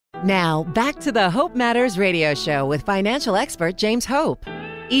Now, back to the Hope Matters radio show with financial expert James Hope.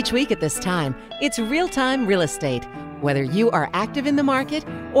 Each week at this time, it's real-time real estate. Whether you are active in the market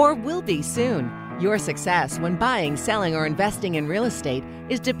or will be soon, your success when buying, selling, or investing in real estate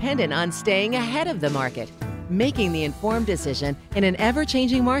is dependent on staying ahead of the market. Making the informed decision in an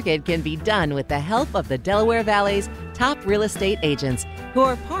ever-changing market can be done with the help of the Delaware Valley's top real estate agents who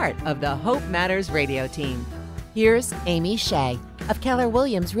are part of the Hope Matters radio team. Here's Amy Shea of Keller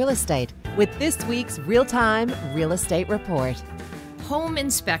Willliams Real Estate with this week's real-time real estate report. Home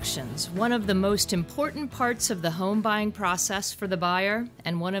inspections, one of the most important parts of the home buying process for the buyer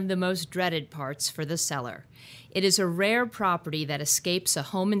and one of the most dreaded parts for the seller. It is a rare property that escapes a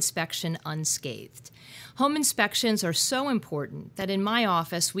home inspection unscathed. Home inspections are so important that in my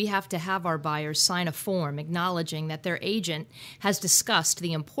office we have to have our buyers sign a form acknowledging that their agent has discussed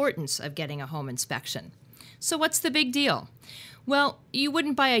the importance of getting a home inspection. So what's the big deal? Well, you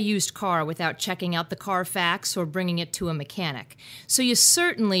wouldn't buy a used car without checking out the Carfax or bringing it to a mechanic. So you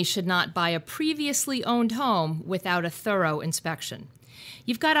certainly should not buy a previously owned home without a thorough inspection.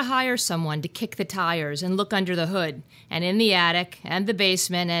 You've got to hire someone to kick the tires and look under the hood and in the attic and the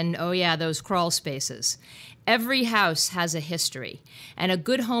basement and, oh yeah, those crawl spaces. Every house has a history, and a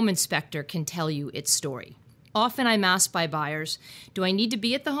good home inspector can tell you its story. Often I'm asked by buyers, do I need to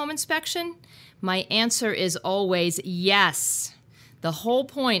be at the home inspection? My answer is always yes. The whole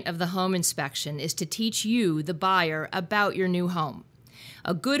point of the home inspection is to teach you, the buyer, about your new home.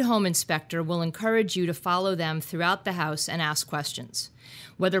 A good home inspector will encourage you to follow them throughout the house and ask questions.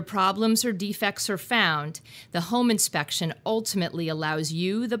 Whether problems or defects are found, the home inspection ultimately allows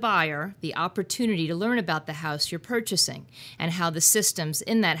you, the buyer, the opportunity to learn about the house you're purchasing and how the systems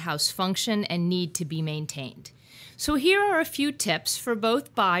in that house function and need to be maintained. So here are a few tips for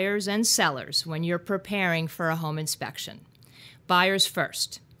both buyers and sellers when you're preparing for a home inspection. Buyers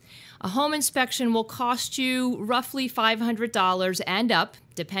first. A home inspection will cost you roughly $500 and up,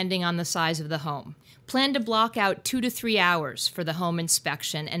 depending on the size of the home. Plan to block out 2 to 3 hours for the home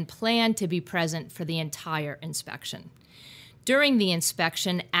inspection and plan to be present for the entire inspection. During the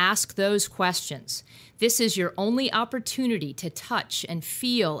inspection, ask those questions. This is your only opportunity to touch and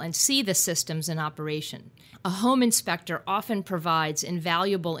feel and see the systems in operation. A home inspector often provides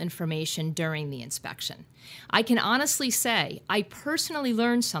invaluable information during the inspection. I can honestly say I personally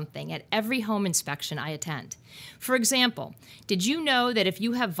learn something at every home inspection I attend. For example, did you know that if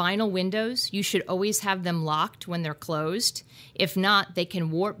you have vinyl windows, you should always have them locked when they're closed? If not, they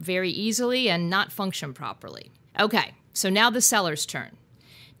can warp very easily and not function properly. Okay, so now the seller's turn.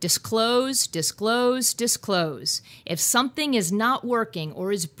 Disclose, disclose, disclose. If something is not working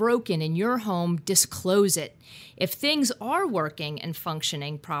or is broken in your home, disclose it. If things are working and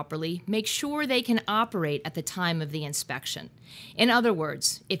functioning properly, make sure they can operate at the time of the inspection. In other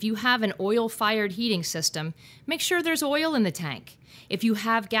words, if you have an oil-fired heating system, make sure there's oil in the tank. If you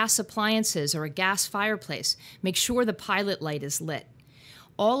have gas appliances or a gas fireplace, make sure the pilot light is lit.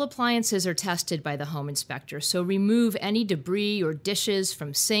 All appliances are tested by the home inspector, so remove any debris or dishes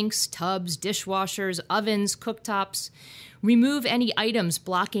from sinks, tubs, dishwashers, ovens, cooktops. Remove any items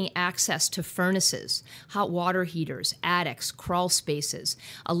blocking access to furnaces, hot water heaters, attics, crawl spaces,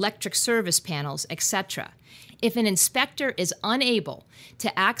 electric service panels, etc. If an inspector is unable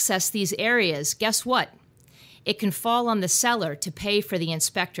to access these areas, guess what? It can fall on the seller to pay for the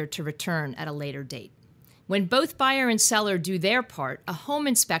inspector to return at a later date. When both buyer and seller do their part, a home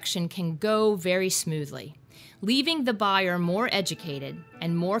inspection can go very smoothly, leaving the buyer more educated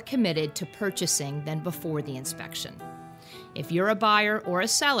and more committed to purchasing than before the inspection. If you're a buyer or a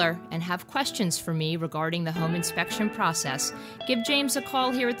seller and have questions for me regarding the home inspection process, give James a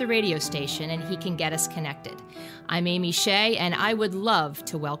call here at the radio station and he can get us connected. I'm Amy Shea, and I would love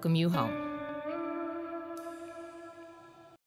to welcome you home.